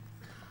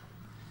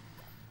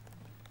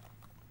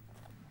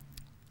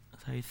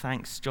So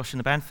thanks, Josh and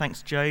the band.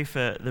 Thanks, Joe,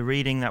 for the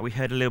reading that we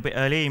heard a little bit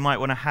earlier. You might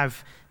want to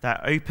have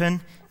that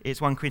open.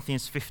 It's 1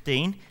 Corinthians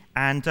 15.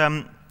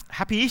 And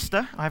happy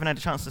Easter. I haven't had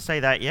a chance to say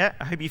that yet.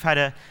 I hope you've had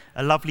a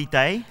lovely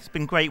day. It's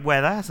been great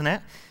weather, hasn't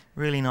it?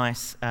 Really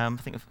nice. I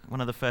think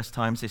one of the first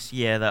times this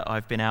year that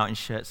I've been out in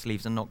shirt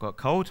sleeves and not got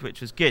cold,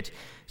 which was good.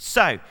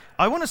 So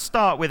I want to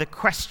start with a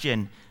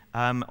question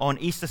on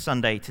Easter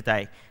Sunday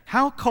today.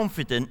 How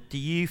confident do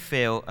you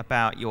feel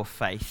about your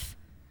faith?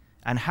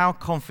 And how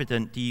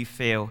confident do you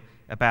feel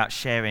about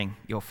sharing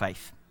your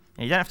faith?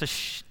 Now, you don't have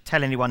to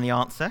tell anyone the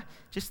answer.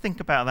 Just think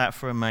about that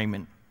for a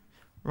moment.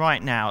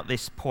 Right now, at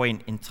this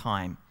point in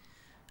time,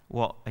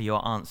 what are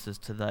your answers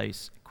to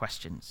those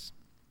questions?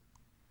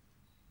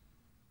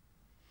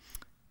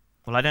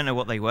 Well, I don't know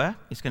what they were.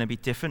 It's going to be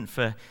different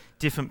for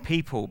different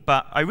people.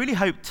 But I really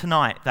hope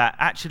tonight that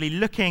actually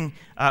looking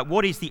at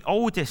what is the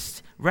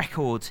oldest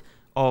record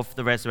of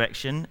the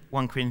resurrection,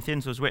 1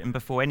 Corinthians was written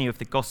before any of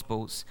the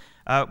Gospels,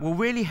 will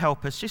really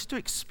help us just to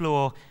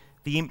explore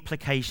the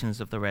implications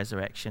of the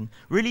resurrection,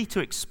 really to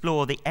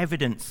explore the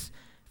evidence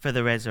for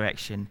the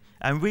resurrection,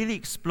 and really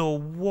explore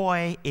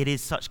why it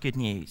is such good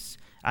news,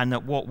 and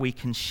that what we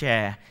can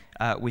share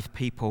with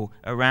people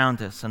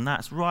around us. And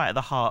that's right at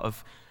the heart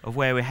of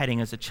where we're heading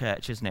as a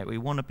church, isn't it? We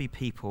want to be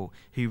people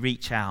who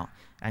reach out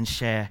and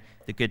share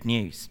the good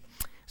news.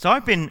 So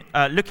I've been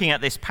looking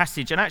at this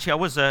passage, and actually I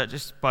was,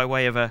 just by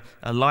way of a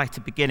lighter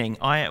beginning,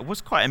 I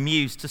was quite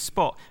amused to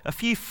spot a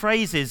few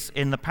phrases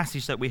in the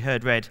passage that we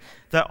heard read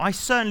that I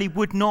certainly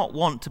would not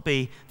want to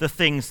be the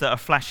things that are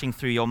flashing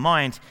through your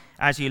mind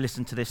as you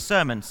listen to this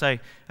sermon. So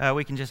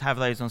we can just have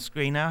those on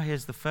screen now.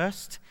 Here's the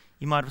first.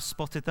 You might have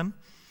spotted them.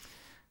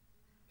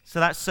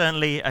 So that's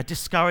certainly a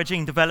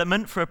discouraging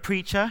development for a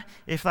preacher,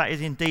 if that is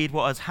indeed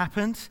what has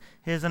happened.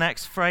 Here's the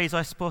next phrase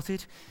I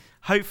spotted.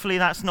 Hopefully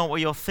that's not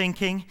what you're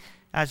thinking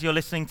as you're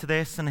listening to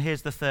this. And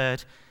here's the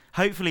third.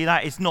 Hopefully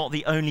that is not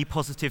the only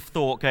positive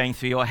thought going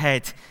through your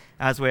head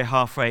as we're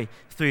halfway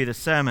through the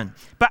sermon.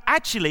 But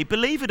actually,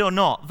 believe it or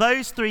not,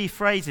 those three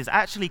phrases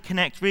actually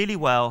connect really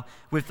well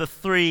with the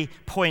 3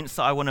 points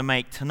that I want to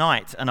make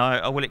tonight. And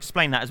I will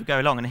explain that as we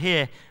go along. And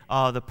here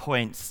are the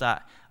points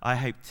that I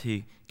hope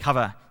to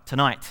cover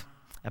tonight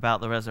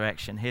about the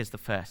resurrection. Here's the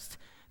first.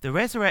 The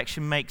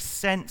resurrection makes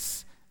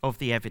sense of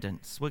the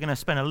evidence. We're going to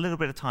spend a little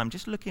bit of time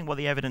just looking at what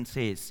the evidence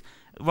is.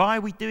 Why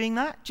are we doing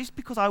that? Just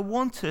because I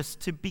want us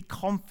to be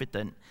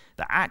confident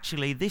that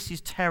actually this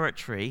is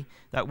territory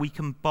that we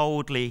can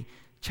boldly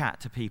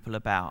chat to people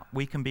about.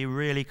 We can be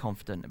really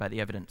confident about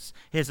the evidence.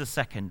 Here's the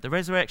second. The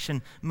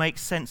resurrection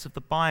makes sense of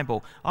the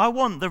Bible. I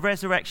want the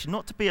resurrection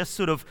not to be a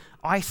sort of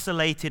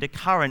isolated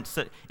occurrence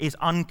that is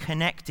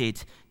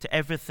unconnected to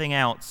everything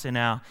else in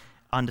our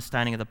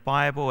understanding of the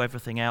Bible,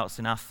 everything else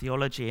in our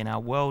theology, in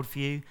our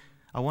worldview.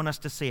 I want us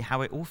to see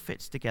how it all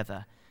fits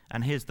together.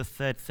 And here's the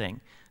third thing.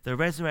 The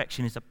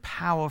resurrection is a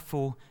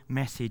powerful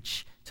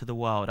message to the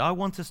world. I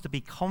want us to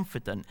be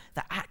confident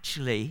that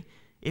actually,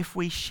 if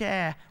we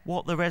share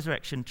what the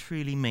resurrection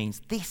truly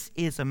means, this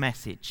is a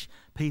message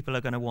people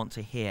are going to want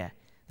to hear.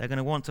 They're going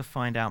to want to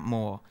find out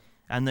more,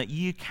 and that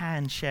you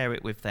can share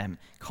it with them,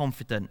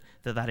 confident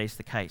that that is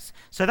the case.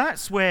 So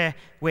that's where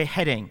we're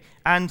heading.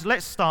 And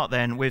let's start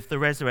then with the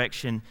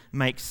resurrection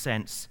makes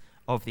sense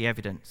of the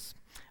evidence.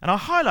 And I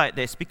highlight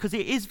this because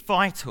it is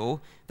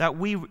vital that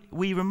we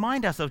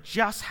remind ourselves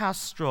just how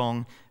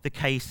strong the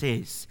case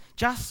is,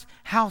 just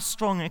how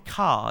strong a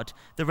card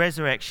the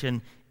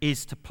resurrection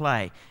is to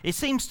play. It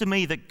seems to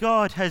me that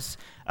God has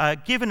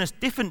given us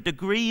different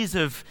degrees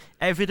of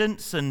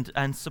evidence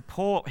and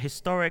support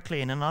historically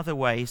and in other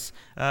ways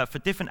for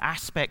different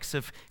aspects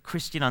of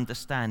Christian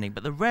understanding.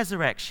 But the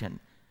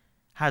resurrection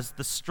has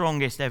the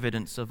strongest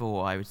evidence of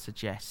all, I would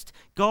suggest.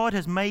 God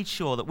has made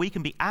sure that we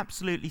can be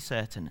absolutely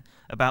certain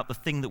about the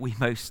thing that we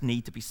most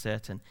need to be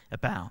certain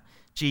about.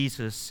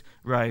 Jesus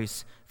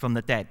rose from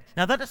the dead.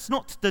 Now, that's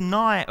not to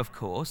deny, of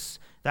course,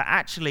 that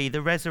actually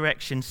the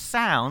resurrection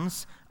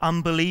sounds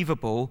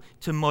unbelievable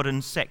to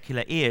modern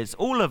secular ears.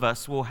 All of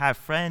us will have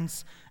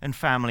friends and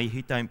family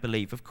who don't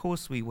believe. Of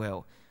course we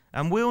will.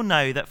 And we'll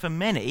know that for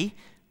many,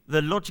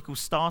 the logical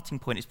starting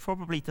point is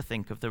probably to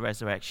think of the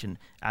resurrection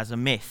as a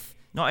myth.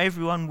 Not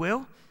everyone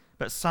will,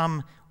 but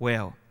some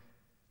will.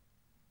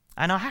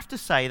 And I have to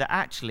say that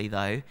actually,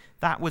 though,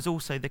 that was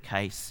also the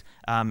case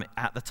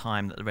at the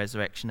time that the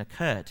resurrection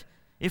occurred.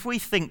 If we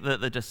think that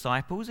the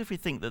disciples, if we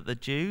think that the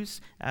Jews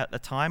at the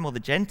time or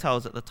the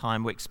Gentiles at the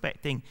time were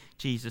expecting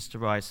Jesus to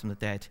rise from the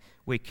dead,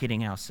 we're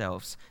kidding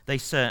ourselves. They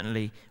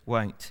certainly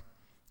won't.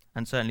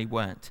 And certainly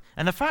weren't.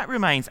 And the fact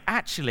remains,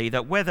 actually,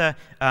 that whether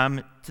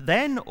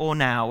then or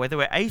now, whether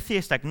we're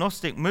atheist,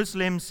 agnostic,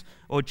 Muslims,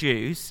 or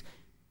Jews,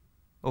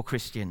 or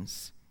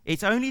Christians,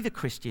 it's only the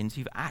Christians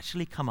who've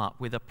actually come up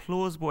with a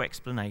plausible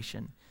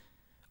explanation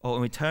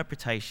or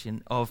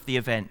interpretation of the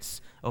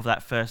events of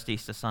that first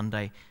Easter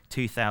Sunday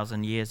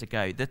 2,000 years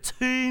ago. The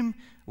tomb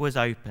was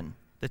open.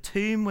 The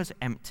tomb was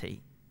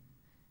empty.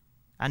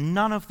 And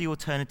none of the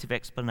alternative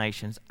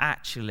explanations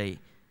actually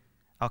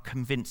are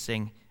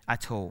convincing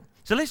at all.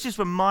 So let's just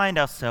remind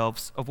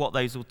ourselves of what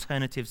those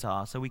alternatives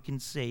are so we can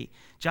see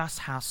just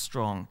how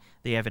strong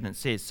the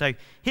evidence is. So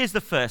here's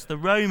the first. The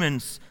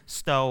Romans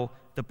stole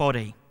the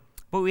body.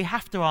 But we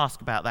have to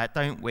ask about that,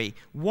 don't we?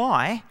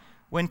 Why,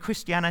 when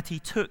Christianity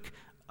took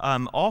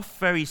off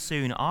very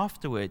soon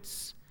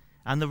afterwards,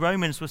 and the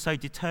Romans were so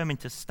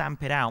determined to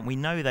stamp it out, we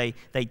know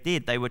they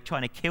did. They were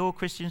trying to kill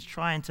Christians,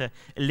 trying to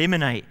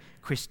eliminate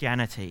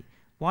Christianity.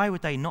 Why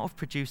would they not have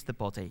produced the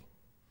body?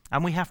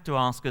 And we have to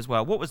ask as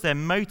well, what was their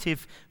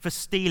motive for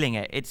stealing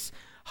it? It's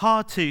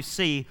hard to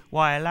see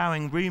why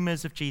allowing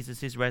rumors of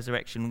Jesus'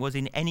 resurrection was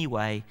in any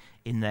way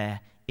in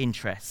their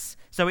interests.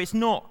 So it's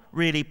not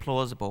really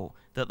plausible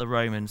that the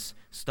Romans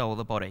stole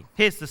the body.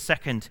 Here's the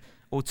second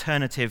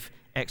alternative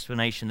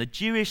explanation. The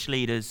Jewish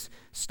leaders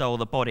stole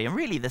the body, and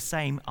really the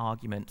same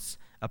arguments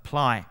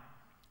apply.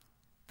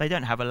 They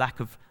don't have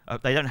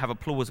a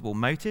plausible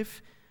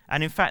motive,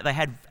 and in fact they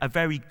had a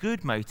very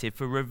good motive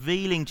for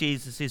revealing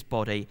Jesus'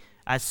 body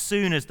as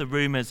soon as the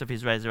rumors of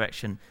his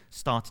resurrection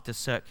started to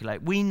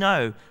circulate. We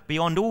know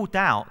beyond all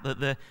doubt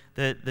that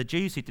the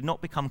Jews who did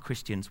not become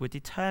Christians were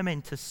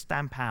determined to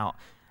stamp out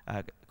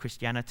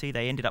Christianity.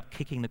 They ended up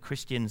kicking the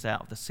Christians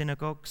out of the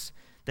synagogues.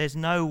 There's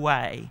no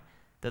way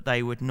that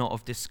they would not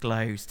have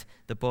disclosed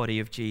the body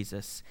of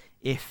Jesus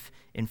if,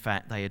 in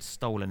fact, they had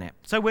stolen it.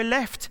 So we're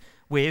left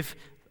with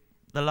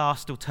the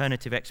last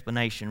alternative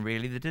explanation,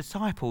 really. The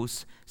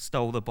disciples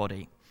stole the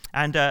body.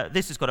 And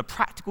this has got a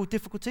practical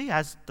difficulty,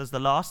 as does the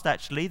last,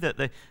 actually, that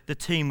the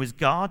tomb was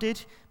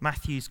guarded,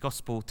 Matthew's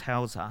gospel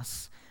tells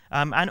us.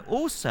 And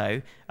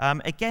also,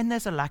 again,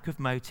 there's a lack of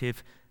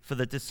motive for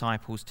the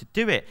disciples to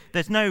do it.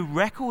 There's no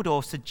record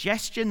or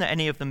suggestion that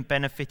any of them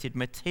benefited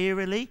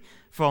materially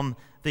from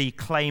the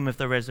claim of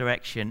the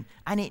resurrection.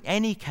 And in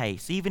any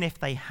case, even if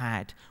they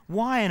had,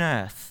 why on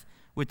earth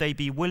would they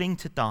be willing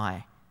to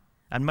die?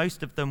 And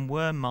most of them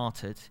were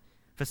martyred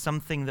for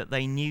something that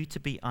they knew to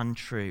be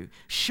untrue.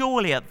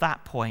 Surely at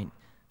that point,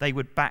 they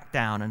would back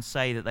down and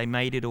say that they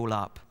made it all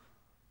up.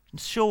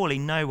 And surely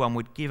no one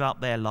would give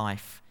up their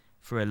life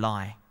for a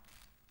lie.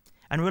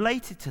 And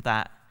related to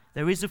that,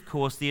 there is, of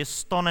course, the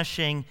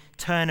astonishing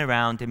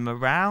turnaround in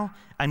morale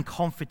and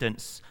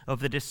confidence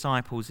of the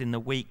disciples in the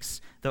weeks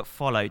that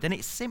followed. And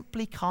it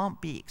simply can't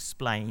be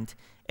explained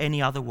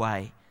any other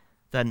way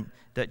than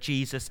that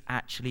Jesus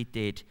actually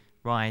did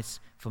rise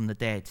from the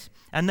dead.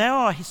 And there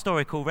are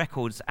historical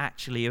records,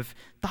 actually, of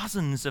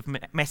dozens of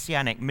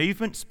messianic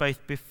movements,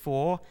 both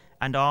before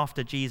and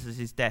after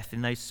Jesus' death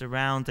in those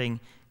surrounding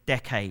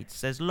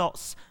decades. There's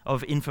lots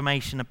of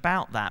information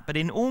about that. But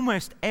in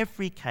almost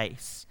every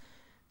case,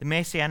 the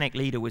messianic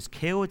leader was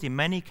killed, in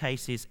many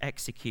cases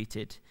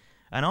executed.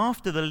 And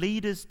after the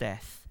leader's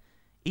death,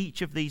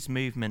 each of these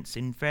movements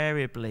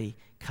invariably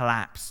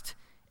collapsed.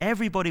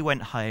 Everybody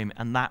went home,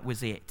 and that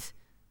was it,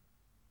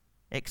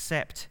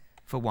 except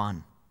for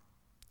one.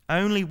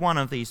 Only one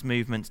of these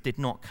movements did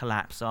not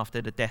collapse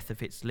after the death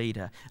of its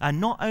leader.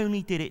 And not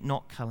only did it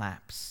not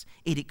collapse,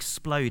 it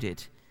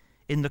exploded.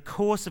 In the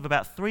course of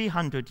about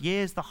 300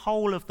 years, the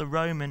whole of the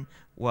Roman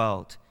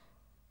world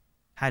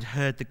had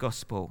heard the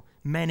gospel.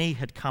 Many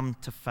had come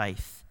to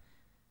faith.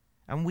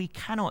 And we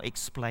cannot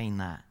explain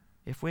that,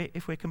 if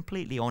we're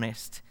completely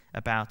honest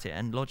about it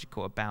and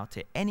logical about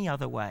it, any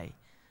other way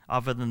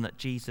other than that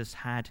Jesus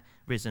had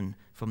risen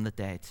from the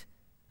dead,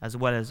 as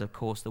well as, of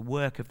course, the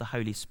work of the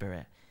Holy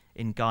Spirit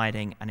in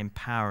guiding and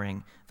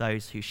empowering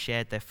those who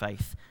shared their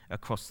faith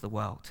across the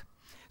world.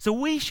 So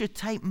we should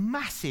take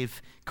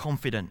massive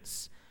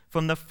confidence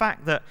from the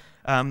fact that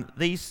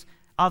these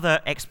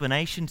other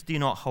explanations do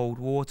not hold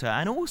water,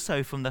 and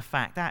also from the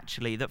fact,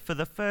 actually, that for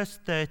the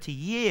first 30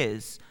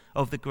 years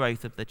of the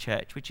growth of the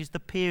church, which is the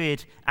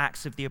period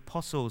Acts of the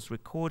Apostles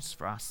records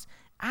for us,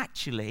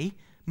 actually,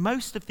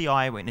 most of the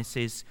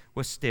eyewitnesses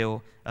were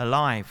still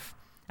alive.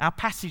 Our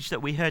passage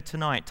that we heard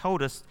tonight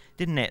told us,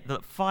 didn't it,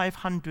 that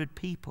 500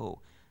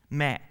 people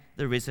met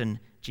the risen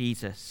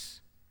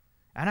Jesus.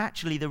 And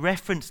actually, the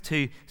reference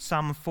to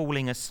some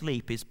falling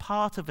asleep is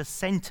part of a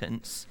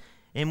sentence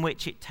in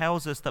which it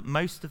tells us that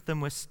most of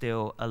them were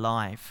still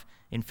alive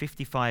in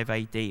 55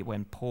 AD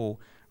when Paul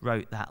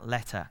wrote that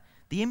letter.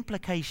 The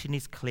implication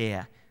is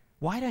clear.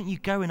 Why don't you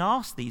go and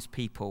ask these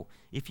people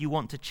if you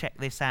want to check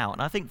this out?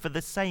 And I think for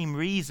the same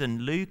reason,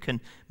 Luke and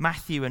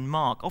Matthew and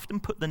Mark often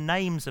put the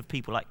names of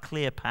people like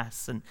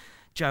Cleopas and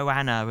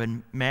Joanna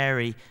and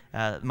Mary,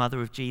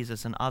 mother of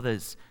Jesus, and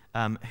others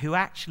who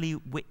actually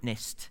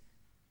witnessed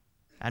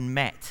and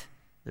met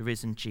the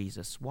risen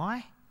Jesus.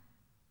 Why?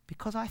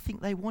 Because I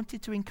think they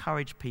wanted to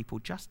encourage people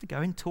just to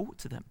go and talk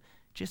to them,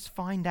 just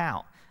find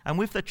out. And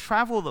with the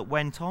travel that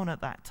went on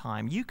at that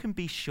time, you can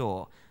be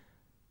sure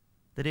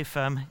that if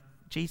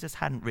Jesus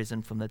hadn't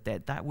risen from the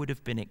dead, that would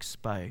have been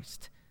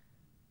exposed.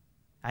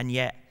 And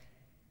yet,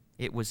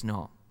 it was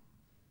not.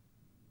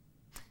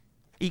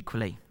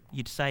 Equally,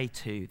 you'd say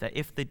too that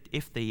if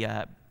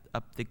the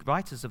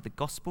writers of the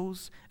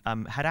Gospels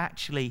had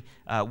actually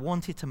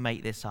wanted to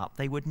make this up,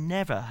 they would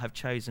never have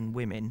chosen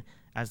women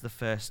as the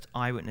first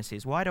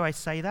eyewitnesses. Why do I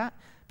say that?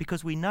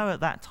 Because we know at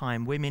that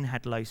time women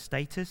had low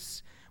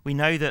status. We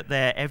know that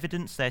their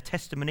evidence, their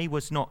testimony,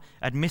 was not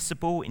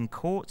admissible in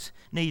court,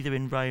 neither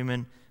in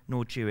Roman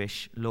nor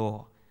Jewish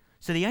law.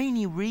 So the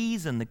only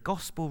reason the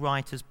gospel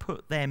writers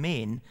put them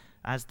in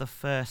as the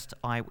first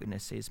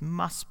eyewitnesses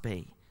must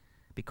be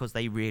because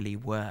they really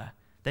were.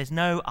 There's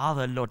no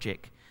other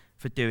logic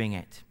for doing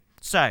it.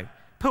 So,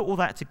 put all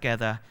that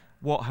together,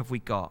 what have we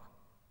got?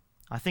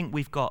 I think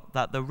we've got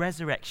that the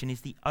resurrection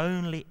is the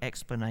only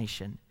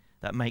explanation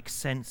that makes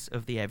sense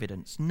of the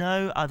evidence.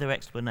 No other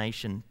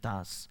explanation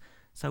does.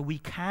 So we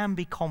can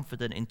be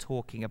confident in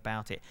talking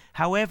about it,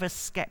 however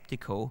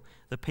skeptical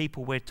the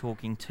people we're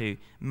talking to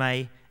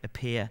may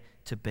appear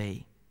to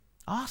be.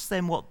 Ask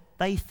them what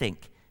they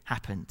think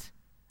happened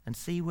and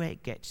see where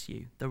it gets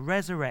you. The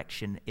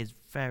resurrection is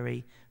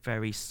very,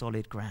 very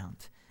solid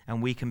ground,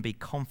 and we can be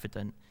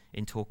confident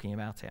in talking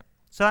about it.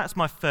 So that's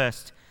my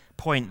first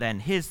point then.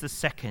 Here's the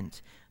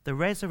second. The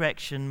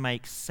resurrection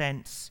makes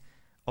sense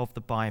of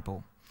the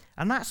Bible.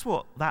 And that's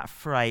what that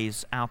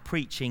phrase, our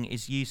preaching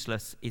is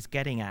useless, is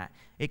getting at.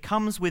 It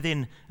comes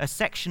within a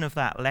section of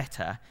that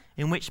letter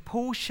in which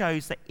Paul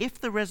shows that if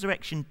the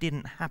resurrection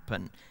didn't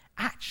happen,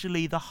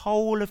 actually the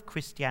whole of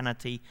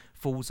Christianity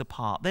falls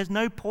apart. There's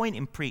no point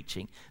in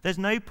preaching. There's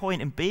no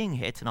point in being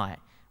here tonight.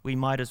 We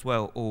might as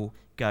well all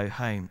go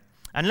home.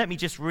 And let me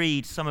just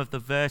read some of the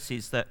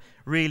verses that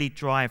really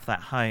drive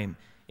that home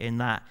in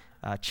that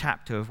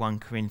chapter of 1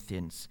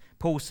 Corinthians.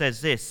 Paul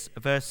says this,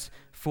 verse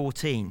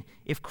 14,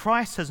 "If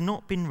Christ has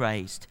not been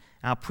raised,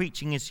 our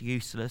preaching is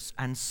useless,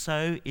 and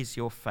so is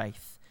your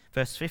faith."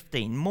 Verse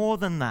 15, "More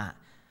than that,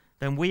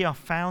 then we are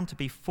found to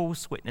be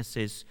false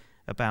witnesses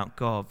about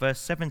God."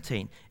 Verse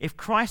 17, "If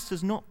Christ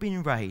has not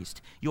been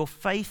raised, your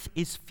faith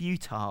is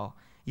futile.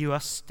 You are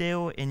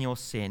still in your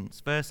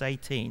sins." Verse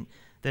 18,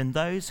 "Then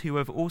those who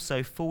have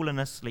also fallen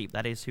asleep,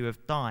 that is, who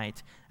have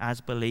died as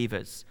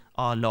believers,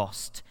 are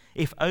lost.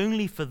 If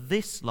only for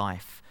this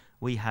life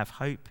we have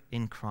hope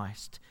in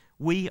Christ.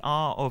 We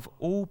are of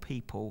all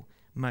people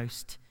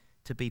most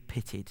to be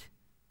pitied."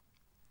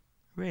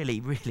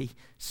 Really, really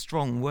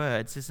strong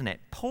words, isn't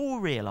it? Paul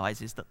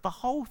realizes that the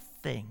whole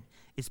thing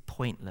is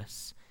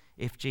pointless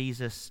if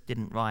Jesus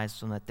didn't rise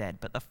from the dead.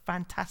 But the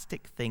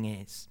fantastic thing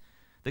is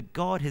that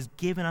God has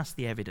given us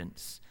the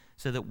evidence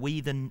so that we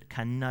then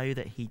can know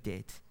that he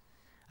did.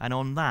 And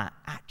on that,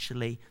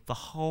 actually, the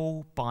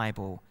whole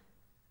Bible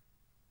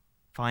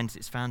finds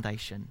its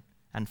foundation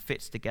and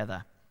fits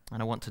together.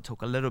 And I want to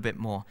talk a little bit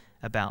more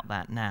about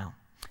that now.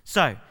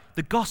 So,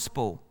 the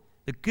gospel,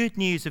 the good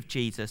news of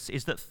Jesus,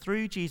 is that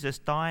through Jesus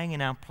dying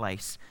in our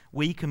place,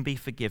 we can be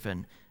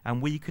forgiven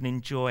and we can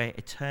enjoy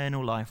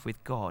eternal life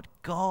with God.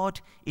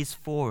 God is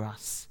for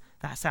us.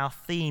 That's our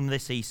theme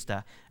this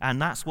Easter, and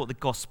that's what the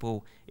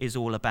gospel is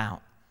all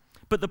about.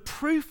 But the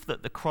proof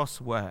that the cross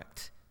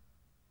worked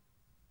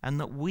and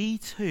that we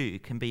too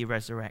can be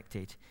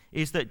resurrected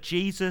is that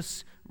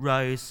Jesus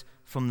rose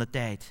from the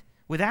dead.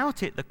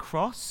 Without it, the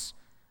cross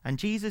and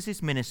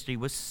Jesus' ministry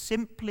was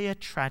simply a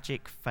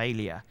tragic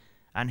failure,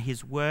 and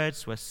his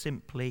words were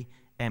simply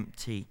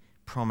empty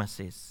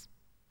promises.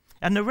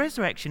 And the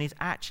resurrection is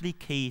actually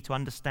key to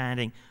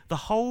understanding the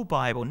whole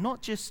Bible,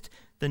 not just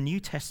the New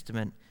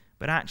Testament,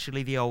 but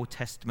actually the Old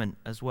Testament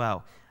as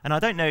well. And I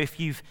don't know if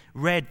you've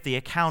read the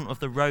account of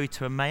the road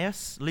to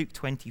Emmaus, Luke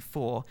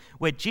 24,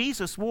 where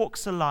Jesus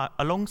walks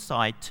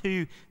alongside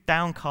two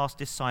downcast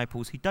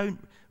disciples who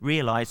don't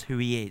realize who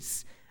he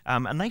is.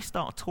 And they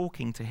start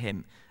talking to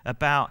him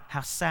about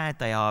how sad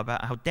they are,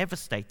 about how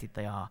devastated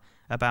they are,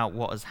 about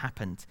what has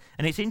happened.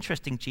 And it's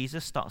interesting,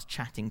 Jesus starts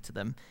chatting to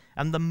them,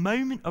 and the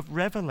moment of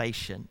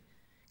revelation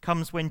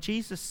comes when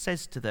Jesus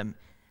says to them,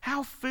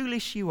 "How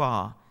foolish you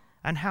are,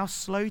 and how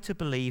slow to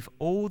believe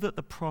all that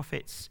the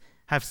prophets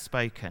have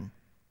spoken."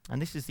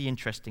 And this is the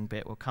interesting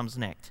bit, what comes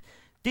next.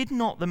 "Did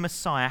not the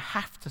Messiah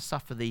have to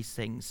suffer these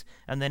things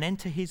and then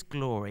enter his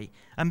glory?"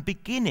 And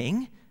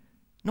beginning,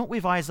 not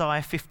with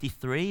Isaiah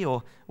 53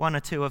 or one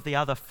or two of the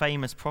other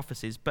famous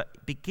prophecies,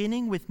 but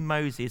beginning with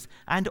Moses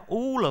and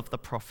all of the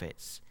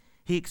prophets,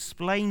 he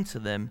explained to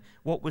them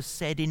what was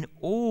said in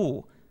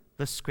all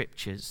the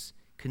scriptures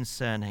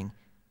concerning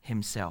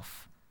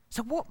himself.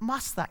 So what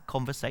must that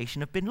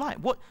conversation have been like?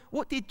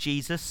 What did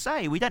Jesus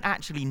say? We don't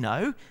actually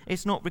know.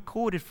 It's not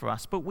recorded for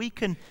us. But we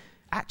can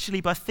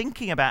actually, by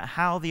thinking about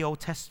how the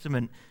Old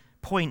Testament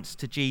points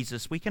to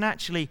Jesus, we can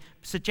actually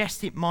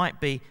suggest it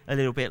might be a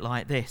little bit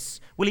like this.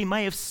 Well, he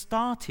may have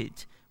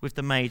started with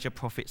the major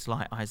prophets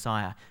like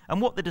Isaiah. And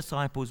what the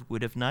disciples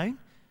would have known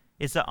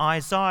is that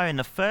Isaiah, in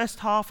the first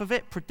half of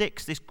it,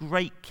 predicts this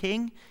great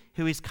king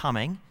who is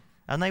coming.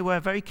 And they were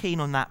very keen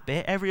on that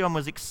bit. Everyone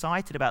was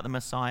excited about the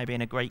Messiah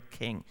being a great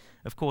king.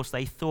 Of course,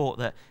 they thought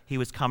that he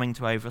was coming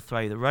to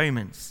overthrow the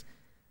Romans.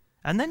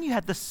 And then you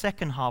had the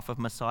second half of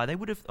Messiah. They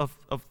would have,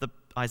 of the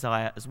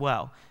Isaiah as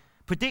well,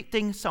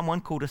 predicting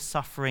someone called a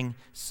suffering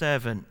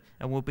servant.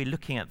 And we'll be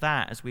looking at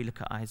that as we look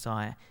at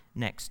Isaiah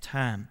next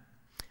term.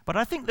 But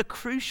I think the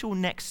crucial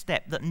next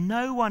step that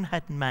no one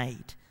had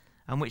made,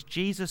 and which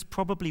Jesus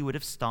probably would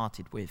have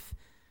started with,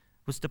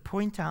 was to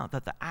point out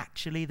that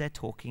actually they're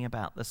talking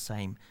about the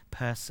same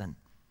person.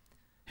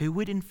 who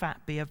would in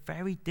fact be a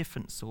very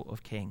different sort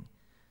of king,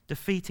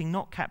 defeating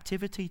not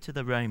captivity to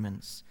the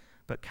Romans,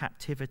 but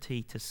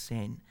captivity to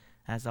sin,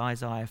 as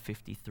Isaiah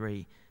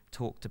 53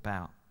 talked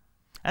about.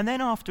 And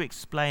then after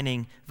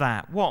explaining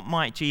that, what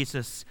might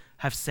Jesus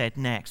have said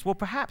next? Well,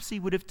 perhaps he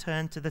would have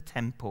turned to the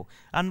temple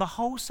and the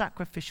whole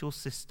sacrificial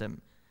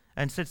system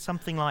and said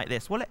something like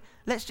this. Well,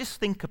 let's just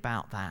think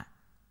about that.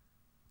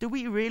 Do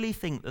we really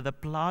think that the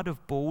blood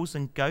of bulls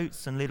and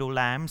goats and little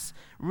lambs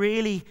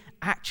really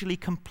actually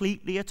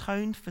completely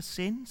atoned for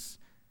sins?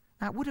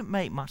 That wouldn't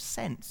make much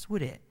sense,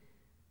 would it?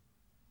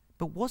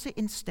 But was it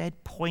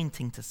instead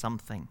pointing to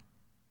something?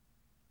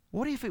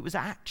 What if it was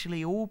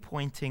actually all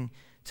pointing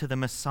to the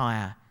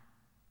Messiah,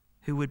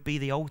 who would be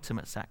the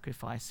ultimate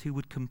sacrifice, who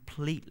would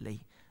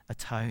completely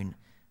atone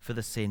for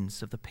the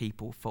sins of the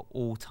people for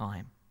all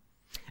time?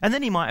 And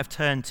then he might have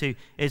turned to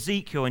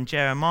Ezekiel and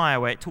Jeremiah,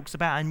 where it talks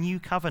about a new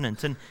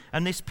covenant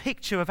and this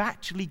picture of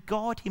actually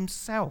God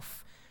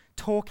himself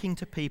talking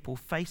to people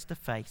face to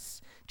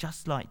face,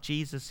 just like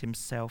Jesus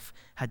himself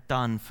had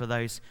done for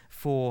those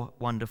 4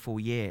 wonderful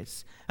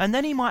years. And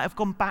then he might have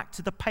gone back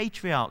to the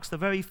patriarchs, the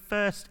very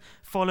first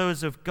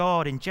followers of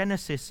God in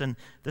Genesis and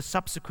the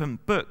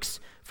subsequent books.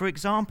 For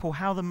example,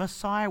 how the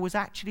Messiah was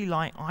actually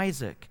like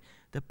Isaac,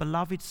 the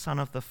beloved son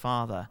of the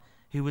Father,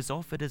 who was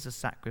offered as a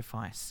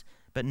sacrifice,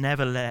 but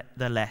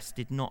nevertheless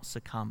did not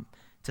succumb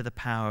to the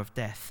power of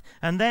death.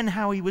 And then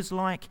how he was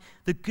like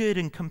the good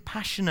and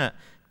compassionate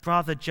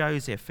brother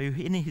Joseph, who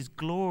in his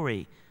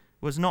glory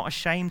was not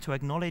ashamed to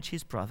acknowledge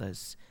his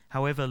brothers,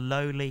 however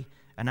lowly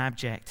and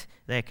abject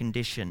their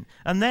condition.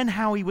 And then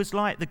how he was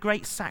like the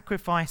great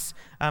sacrifice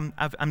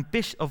of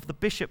the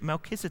bishop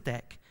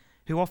Melchizedek,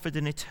 who offered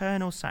an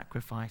eternal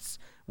sacrifice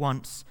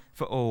once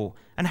for all.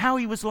 And how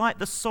he was like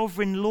the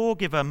sovereign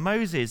lawgiver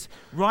Moses,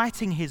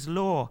 writing his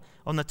law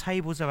on the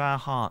tables of our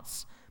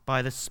hearts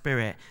by the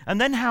Spirit.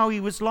 And then how he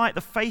was like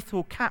the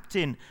faithful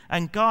captain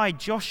and guide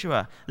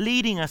Joshua,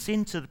 leading us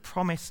into the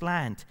promised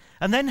land.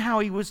 And then how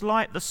he was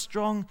like the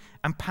strong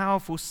and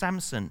powerful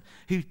Samson,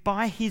 who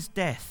by his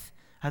death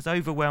has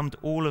overwhelmed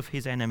all of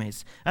his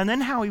enemies. And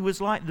then how he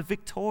was like the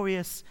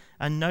victorious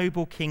and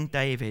noble King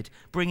David,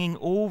 bringing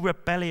all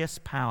rebellious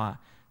power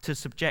to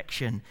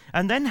subjection.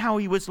 And then how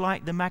he was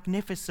like the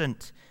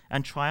magnificent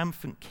and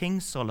triumphant King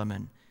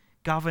Solomon,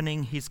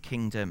 governing his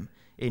kingdom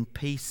in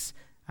peace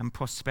and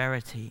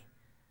prosperity.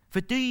 For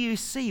do you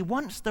see,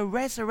 once the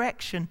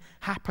resurrection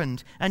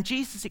happened and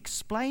Jesus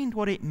explained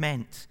what it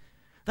meant,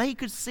 they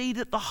could see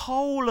that the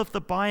whole of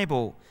the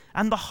Bible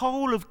and the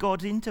whole of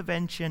God's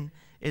intervention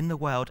in the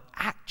world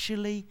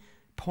actually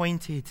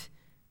pointed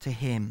to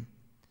him.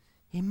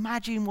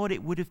 Imagine what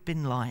it would have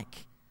been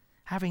like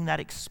having that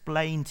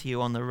explained to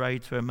you on the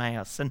road to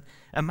Emmaus, and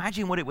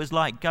imagine what it was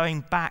like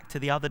going back to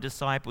the other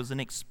disciples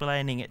and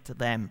explaining it to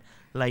them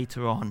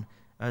later on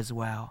as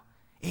well.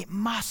 It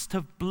must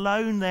have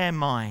blown their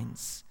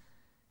minds,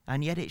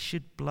 and yet it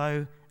should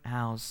blow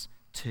ours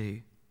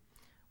too.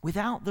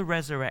 Without the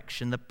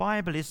resurrection, the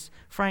Bible is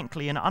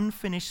frankly an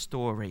unfinished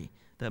story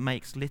that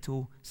makes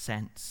little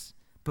sense.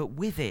 But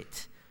with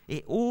it,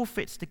 it all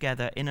fits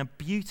together in a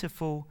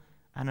beautiful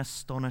and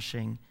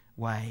astonishing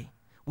way.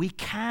 We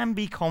can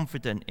be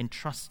confident in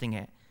trusting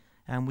it,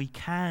 and we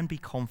can be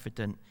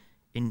confident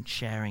in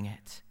sharing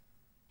it.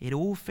 It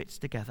all fits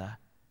together,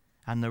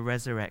 and the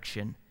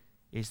resurrection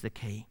is the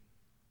key.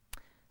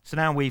 So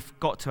now we've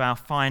got to our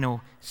final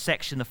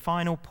section, the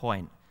final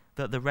point,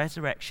 that the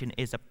resurrection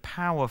is a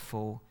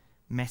powerful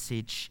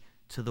message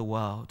to the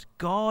world.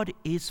 God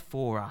is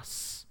for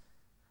us.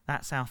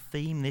 That's our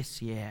theme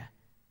this year.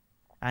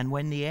 And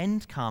when the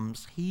end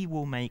comes, he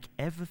will make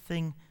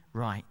everything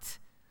right,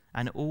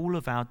 and all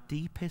of our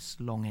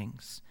deepest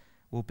longings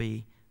will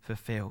be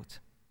fulfilled.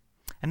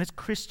 And as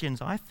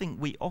Christians, I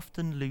think we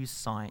often lose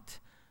sight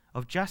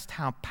of just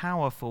how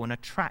powerful and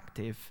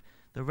attractive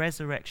the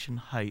resurrection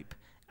hope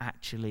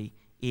actually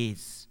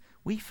is.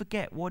 We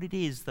forget what it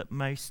is that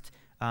most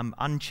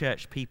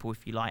unchurched people,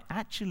 if you like,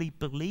 actually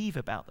believe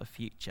about the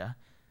future,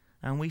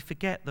 and we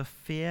forget the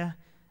fear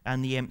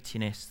and the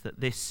emptiness that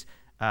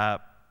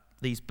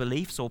these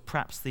beliefs, or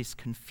perhaps this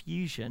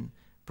confusion,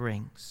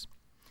 brings.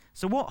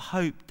 So what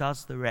hope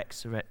does the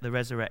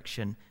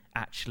resurrection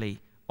actually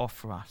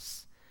offer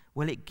us?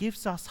 Well, it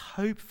gives us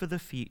hope for the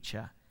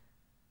future,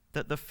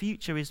 that the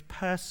future is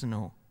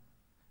personal,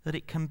 that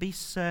it can be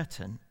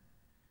certain,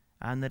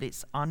 and that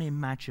it's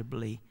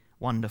unimaginably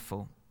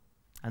wonderful.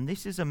 And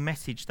this is a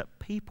message that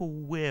people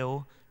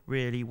will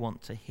really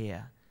want to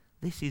hear.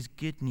 This is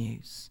good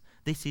news.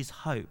 This is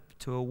hope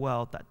to a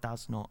world that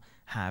does not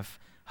have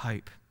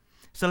hope.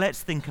 So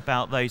let's think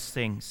about those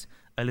things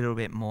a little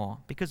bit more,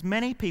 because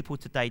many people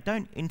today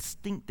don't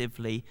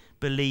instinctively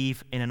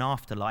believe in an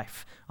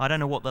afterlife. I don't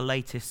know what the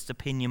latest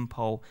opinion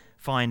poll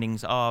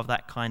findings are of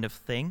that kind of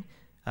thing,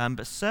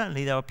 but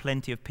certainly there are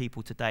plenty of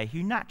people today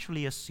who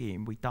naturally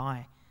assume we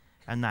die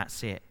and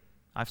that's it.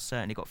 I've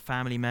certainly got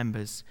family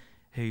members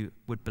who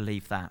would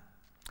believe that.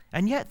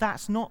 And yet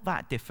that's not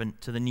that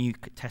different to the New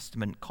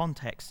Testament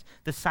context.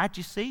 The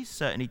Sadducees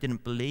certainly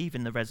didn't believe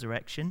in the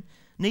resurrection.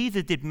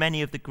 Neither did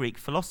many of the Greek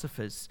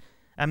philosophers.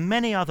 And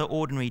many other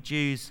ordinary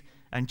Jews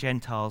and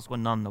Gentiles were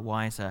none the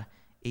wiser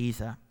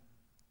either.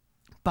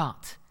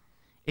 But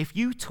if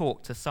you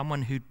talk to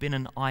someone who'd been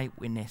an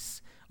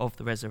eyewitness of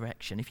the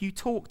resurrection, if you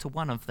talk to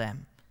one of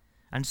them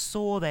and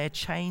saw their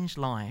changed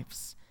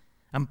lives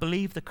and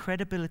believed the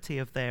credibility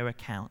of their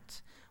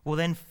account, well,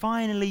 then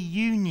finally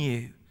you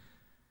knew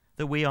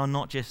that we are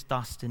not just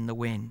dust in the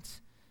wind.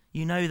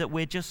 You know that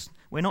we're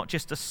not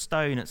just a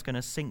stone that's going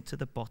to sink to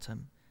the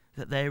bottom,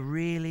 that there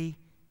really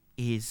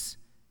is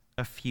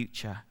a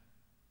future.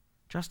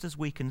 Just as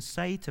we can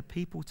say to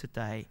people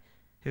today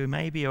who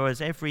maybe are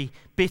as every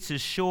bit as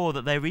sure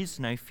that there is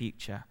no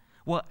future,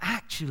 well,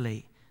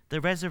 actually, the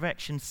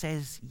resurrection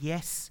says,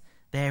 yes,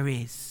 there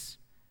is.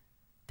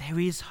 There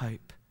is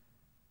hope.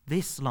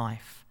 This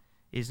life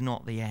is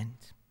not the end.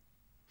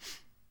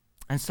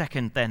 And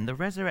second, then, the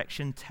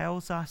resurrection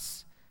tells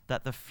us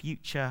that the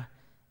future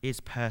is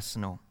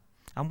personal.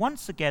 And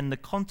once again, the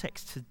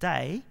context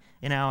today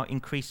in our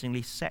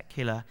increasingly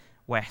secular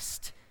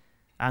West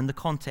and the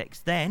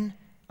context then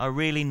are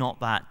really not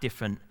that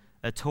different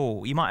at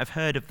all. You might have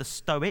heard of the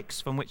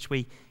Stoics, from which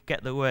we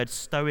get the word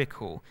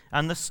stoical.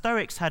 And the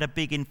Stoics had a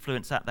big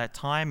influence at that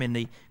time in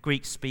the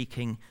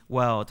Greek-speaking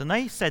world. And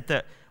they said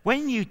that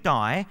when you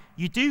die,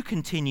 you do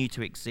continue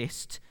to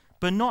exist,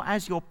 but not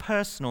as your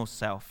personal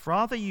self.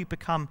 Rather, you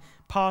become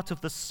part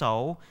of the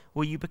soul,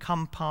 or you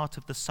become part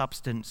of the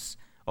substance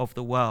of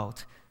the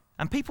world.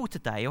 And people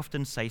today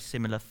often say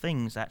similar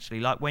things, actually,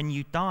 like when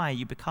you die,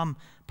 you become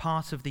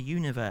part of the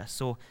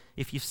universe. Or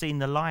if you've seen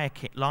the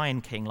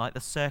Lion King, like the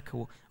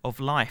circle of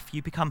life,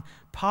 you become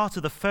part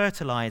of the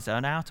fertilizer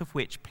and out of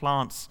which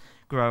plants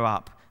grow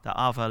up that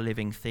other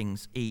living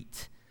things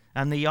eat.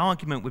 And the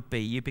argument would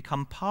be you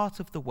become part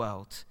of the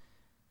world,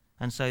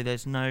 and so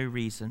there's no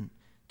reason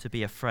to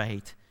be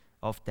afraid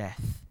of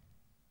death.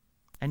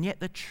 And yet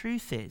the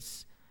truth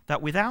is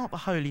that without the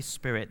Holy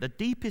Spirit, the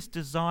deepest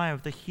desire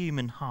of the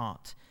human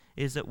heart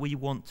is that we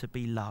want to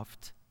be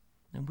loved.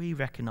 And we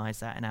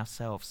recognize that in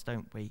ourselves,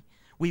 don't we?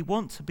 We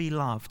want to be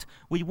loved.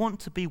 We want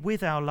to be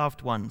with our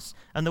loved ones.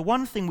 And the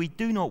one thing we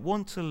do not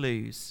want to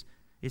lose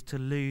is to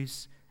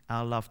lose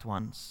our loved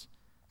ones.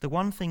 The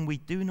one thing we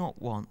do not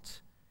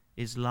want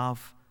is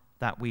love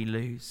that we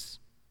lose.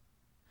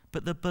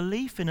 But the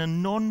belief in a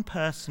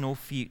non-personal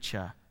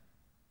future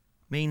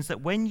means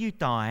that when you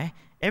die,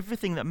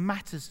 everything that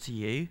matters to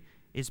you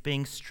is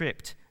being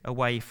stripped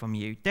away from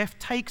you. Death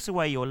takes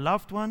away your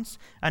loved ones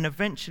and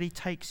eventually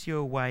takes you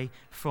away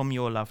from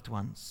your loved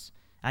ones.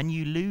 And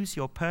you lose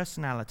your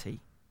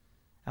personality.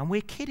 And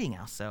we're kidding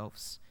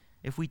ourselves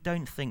if we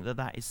don't think that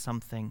that is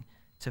something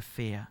to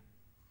fear.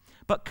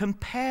 But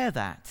compare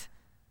that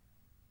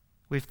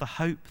with the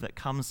hope that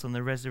comes from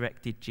the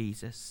resurrected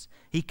Jesus.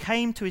 He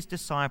came to his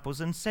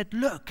disciples and said,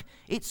 "Look,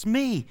 it's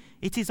me.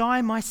 It is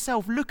I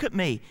myself. Look at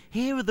me.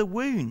 Here are the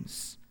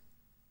wounds."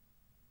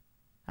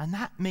 And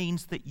that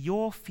means that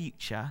your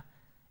future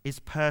is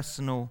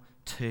personal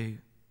too.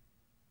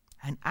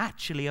 And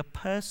actually, a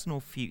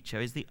personal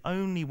future is the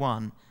only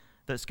one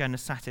that's going to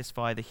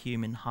satisfy the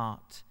human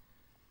heart.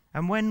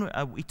 And when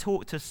we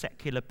talk to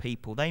secular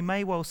people, they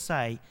may well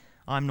say,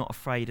 "I'm not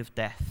afraid of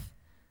death."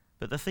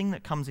 But the thing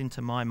that comes into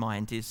my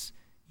mind is,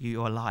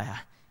 you're a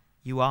liar.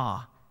 You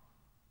are.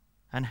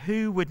 And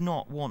who would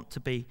not want to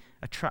be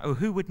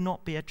who would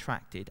not be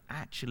attracted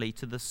actually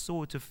to the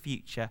sort of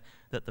future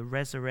that the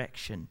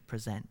resurrection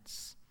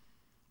presents?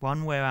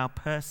 One where our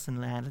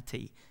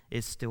personality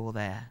is still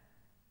there,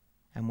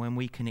 and when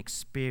we can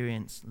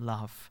experience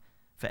love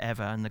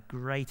forever, and the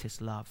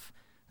greatest love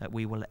that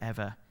we will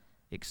ever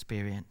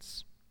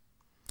experience.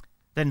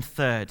 Then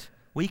third,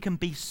 we can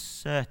be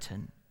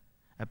certain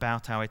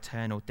about our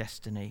eternal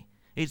destiny.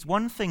 It's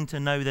one thing to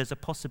know there's a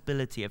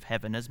possibility of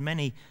heaven, as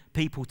many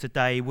people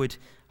today would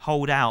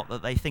hold out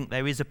that they think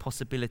there is a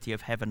possibility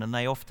of heaven, and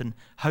they often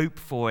hope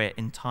for it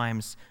in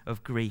times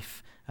of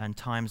grief and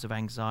times of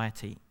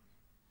anxiety.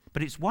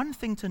 But it's one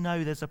thing to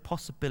know there's a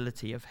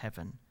possibility of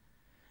heaven.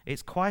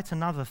 It's quite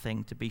another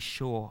thing to be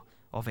sure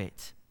of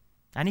it.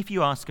 And if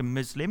you ask a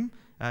Muslim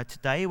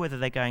today whether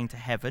they're going to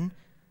heaven,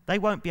 they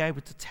won't be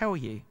able to tell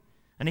you.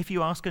 And if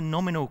you ask a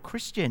nominal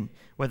Christian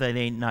whether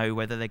they know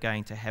whether they're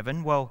going to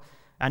heaven, well,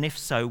 and if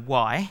so,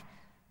 why?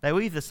 They'll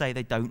either say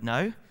they don't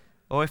know,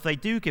 or if they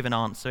do give an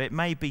answer, it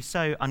may be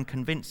so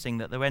unconvincing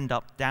that they'll end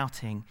up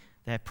doubting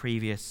their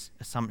previous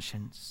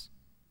assumptions.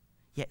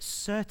 Yet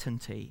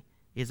certainty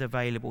is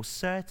available.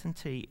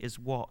 Certainty is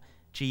what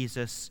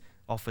Jesus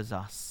offers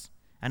us.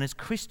 And as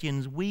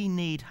Christians, we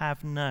need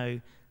have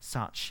no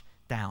such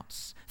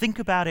doubts. Think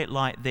about it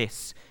like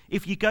this.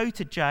 If you go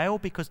to jail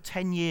because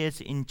 10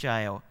 years in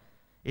jail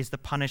is the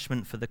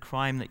punishment for the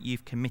crime that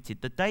you've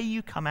committed, the day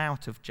you come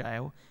out of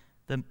jail,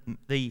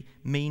 the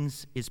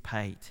means is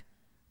paid.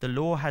 The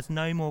law has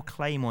no more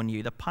claim on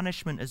you. The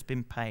punishment has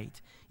been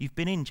paid. You've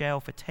been in jail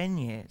for 10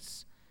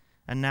 years,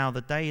 and now the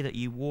day that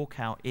you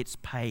walk out, it's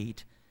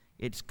paid.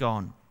 It's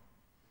gone.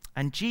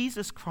 And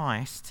Jesus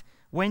Christ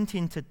went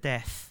into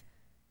death.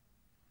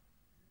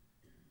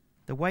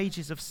 The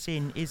wages of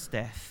sin is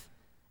death.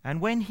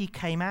 And when he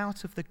came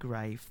out of the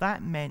grave,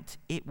 that meant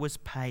it was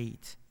paid.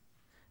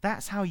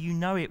 That's how you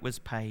know it was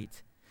paid.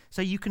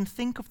 So you can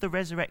think of the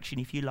resurrection,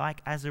 if you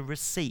like, as a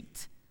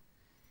receipt.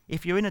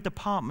 If you're in a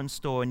department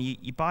store and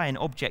you buy an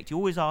object, you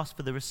always ask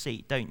for the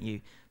receipt, don't you?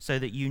 So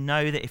that you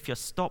know that if you're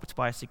stopped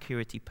by a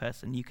security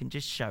person, you can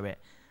just show it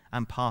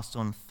and pass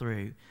on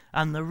through.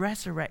 And the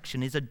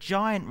resurrection is a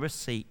giant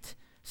receipt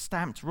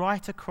stamped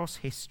right across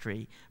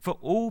history for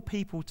all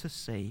people to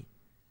see,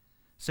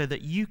 so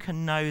that you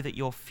can know that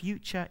your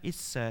future is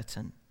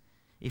certain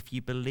if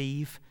you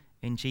believe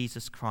in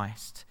Jesus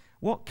Christ.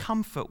 What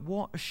comfort,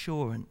 what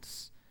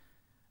assurance,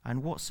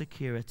 and what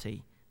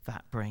security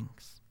that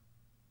brings.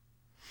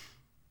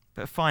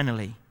 But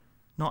finally,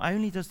 not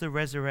only does the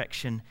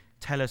resurrection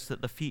tell us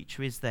that the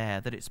future is there,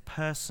 that it's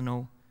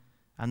personal,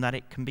 and that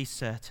it can be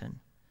certain,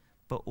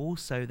 but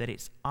also that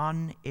it's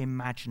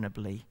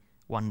unimaginably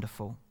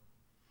wonderful.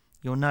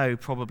 You'll know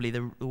probably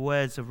the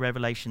words of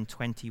Revelation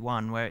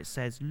 21 where it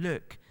says,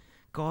 "Look,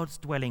 God's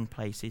dwelling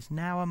place is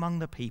now among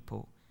the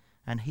people,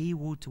 and he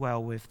will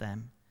dwell with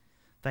them.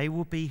 They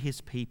will be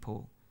his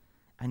people,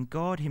 and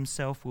God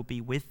himself will be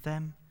with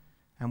them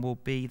and will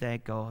be their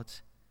God.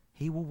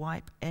 He will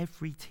wipe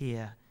every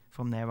tear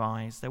from their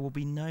eyes. There will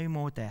be no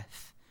more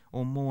death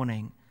or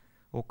mourning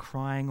or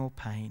crying or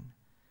pain,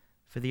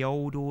 for the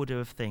old order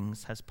of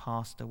things has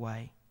passed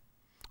away."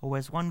 Or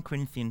as 1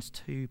 Corinthians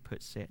 2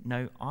 puts it,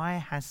 "No eye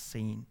has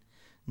seen,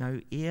 no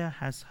ear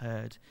has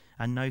heard,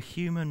 and no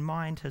human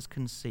mind has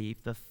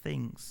conceived the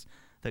things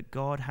that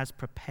God has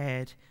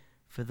prepared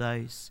for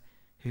those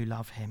who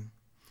love him."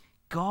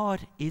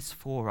 God is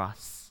for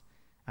us,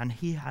 and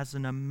he has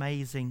an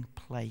amazing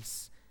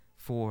place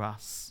for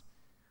us,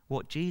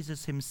 what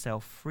Jesus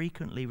himself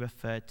frequently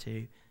referred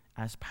to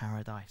as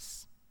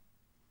paradise.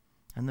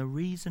 And the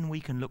reason we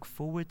can look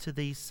forward to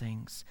these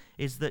things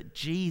is that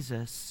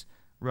Jesus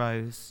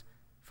rose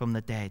from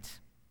the dead.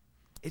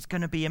 It's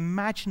going to be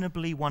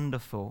imaginably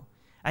wonderful.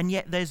 And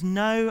yet there's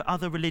no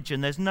other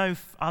religion, there's no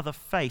other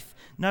faith,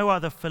 no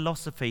other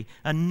philosophy,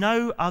 and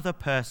no other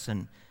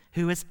person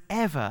who has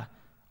ever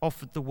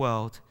offered the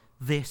world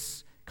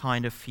this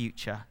kind of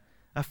future.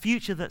 A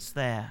future that's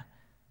there,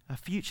 a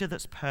future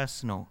that's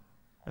personal,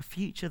 a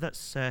future that's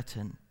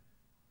certain,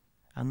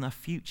 and a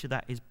future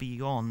that is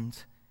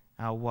beyond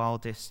our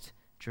wildest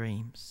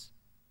dreams.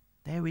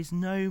 There is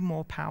no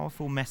more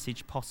powerful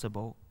message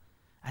possible,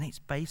 and it's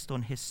based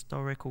on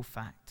historical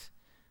fact,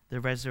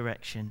 the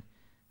resurrection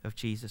of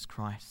Jesus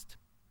Christ.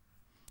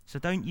 So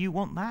don't you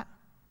want that?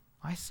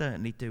 I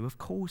certainly do. Of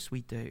course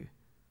we do.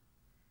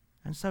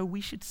 And so we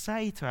should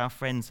say to our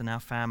friends and our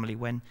family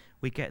when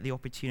we get the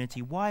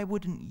opportunity, why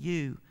wouldn't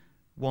you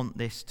want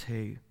this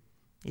too?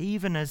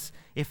 Even as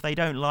if they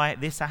don't like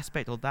this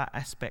aspect or that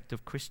aspect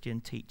of Christian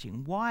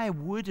teaching, why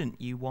wouldn't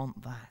you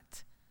want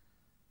that?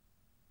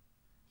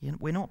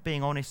 We're not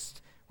being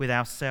honest with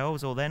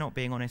ourselves, or they're not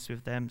being honest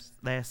with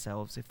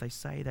themselves if they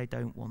say they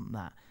don't want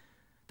that.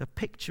 The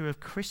picture of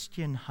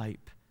Christian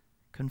hope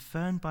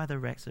confirmed by the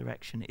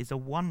resurrection is a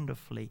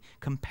wonderfully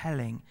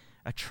compelling,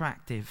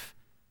 attractive,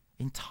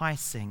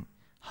 enticing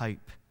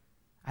hope.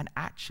 And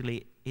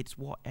actually, it's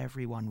what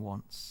everyone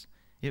wants.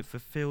 It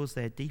fulfills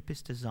their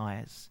deepest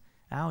desires.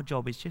 Our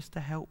job is just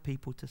to help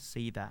people to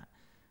see that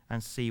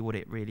and see what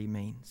it really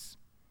means.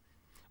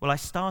 Well, I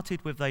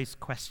started with those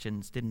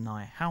questions, didn't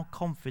I? How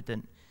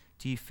confident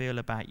do you feel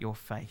about your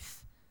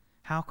faith?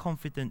 How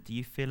confident do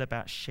you feel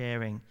about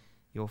sharing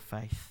your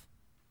faith?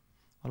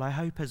 Well, I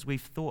hope as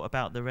we've thought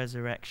about the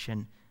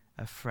resurrection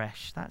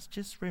afresh, that's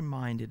just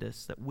reminded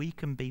us that we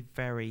can be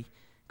very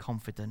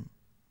confident.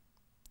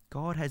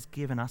 God has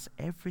given us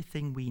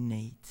everything we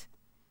need,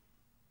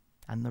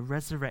 and the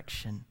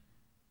resurrection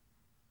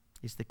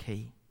is the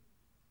key.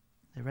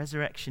 The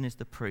resurrection is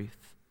the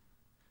proof.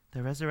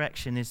 The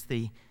resurrection is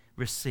the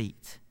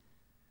receipt.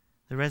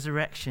 The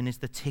resurrection is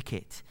the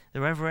ticket.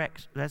 The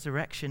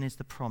resurrection is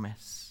the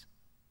promise.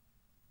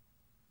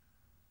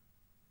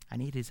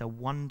 And it is a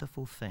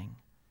wonderful thing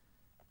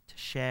to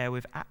share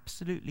with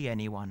absolutely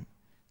anyone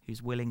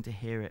who's willing to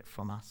hear it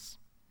from us.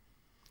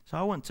 So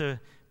I want to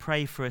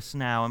pray for us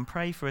now and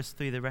pray for us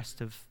through the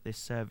rest of this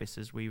service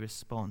as we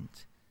respond,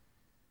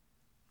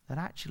 that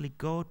actually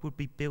God would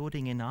be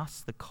building in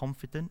us the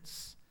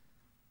confidence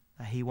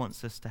that he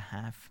wants us to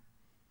have,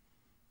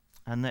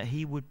 and that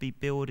he would be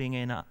building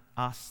in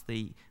us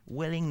the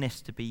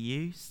willingness to be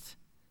used,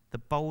 the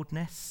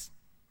boldness,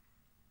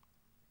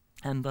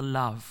 and the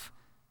love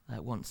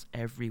that wants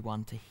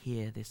everyone to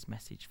hear this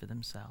message for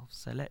themselves.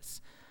 So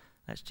let's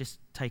just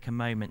take a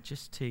moment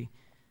just to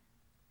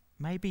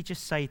maybe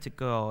just say to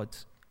God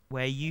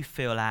where you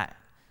feel at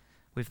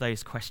with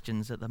those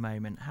questions at the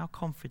moment. How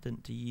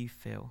confident do you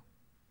feel?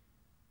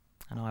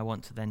 And I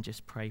want to then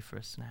just pray for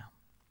us now.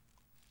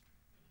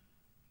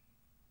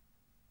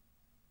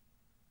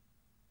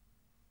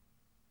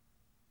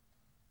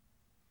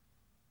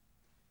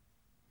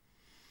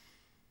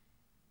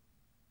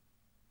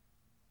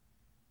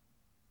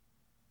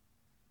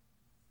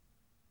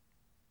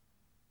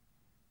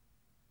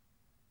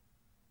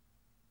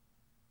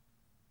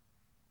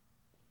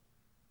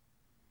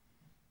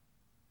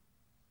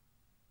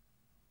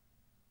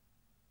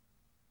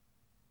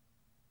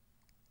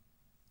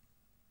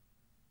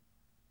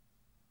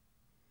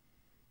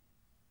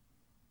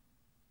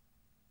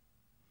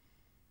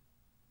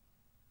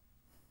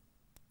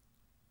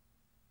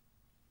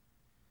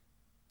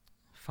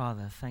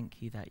 Father,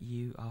 thank you that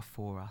you are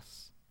for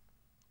us.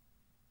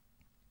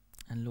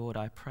 And Lord,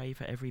 I pray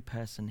for every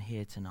person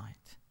here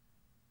tonight,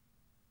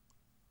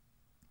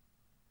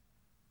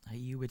 that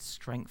you would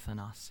strengthen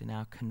us in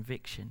our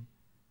conviction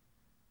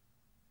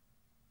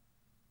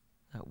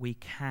that we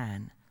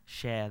can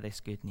share this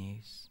good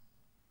news,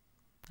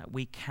 that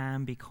we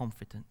can be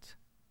confident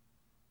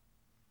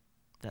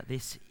that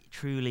this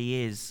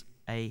truly is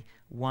a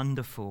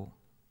wonderful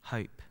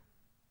hope,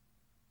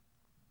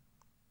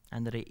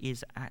 and that it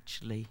is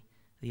actually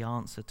the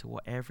answer to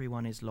what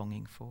everyone is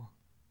longing for.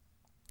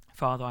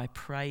 Father, I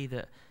pray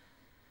that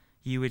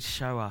you would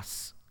show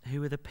us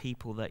who are the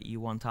people that you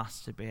want us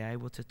to be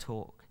able to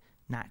talk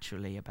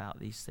naturally about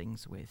these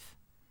things with.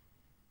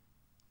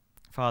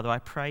 Father, I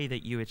pray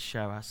that you would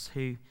show us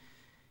who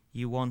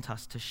you want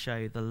us to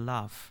show the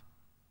love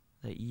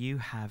that you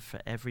have for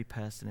every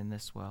person in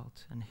this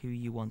world, and who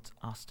you want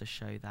us to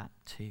show that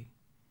to.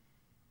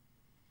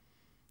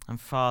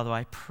 And Father,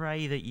 I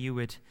pray that you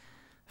would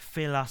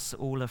fill us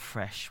all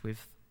afresh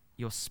with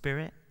your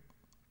Spirit,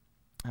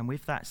 and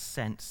with that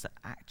sense that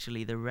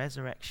actually the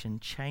resurrection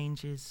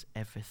changes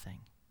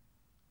everything.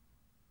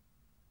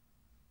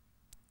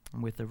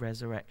 And with the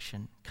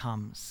resurrection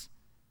comes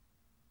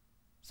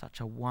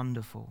such a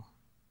wonderful,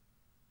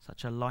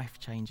 such a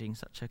life-changing,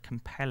 such a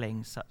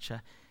compelling, such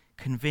a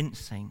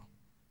convincing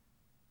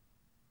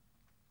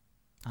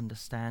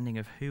understanding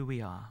of who we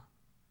are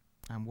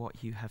and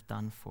what you have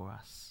done for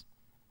us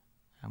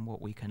and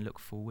what we can look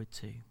forward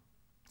to.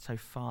 So,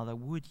 Father,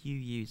 would you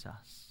use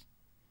us?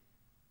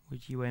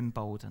 Would you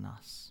embolden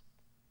us?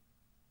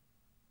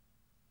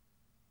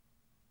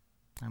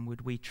 And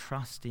would we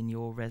trust in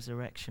your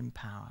resurrection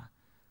power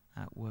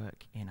at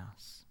work in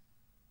us?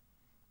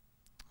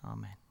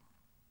 Amen.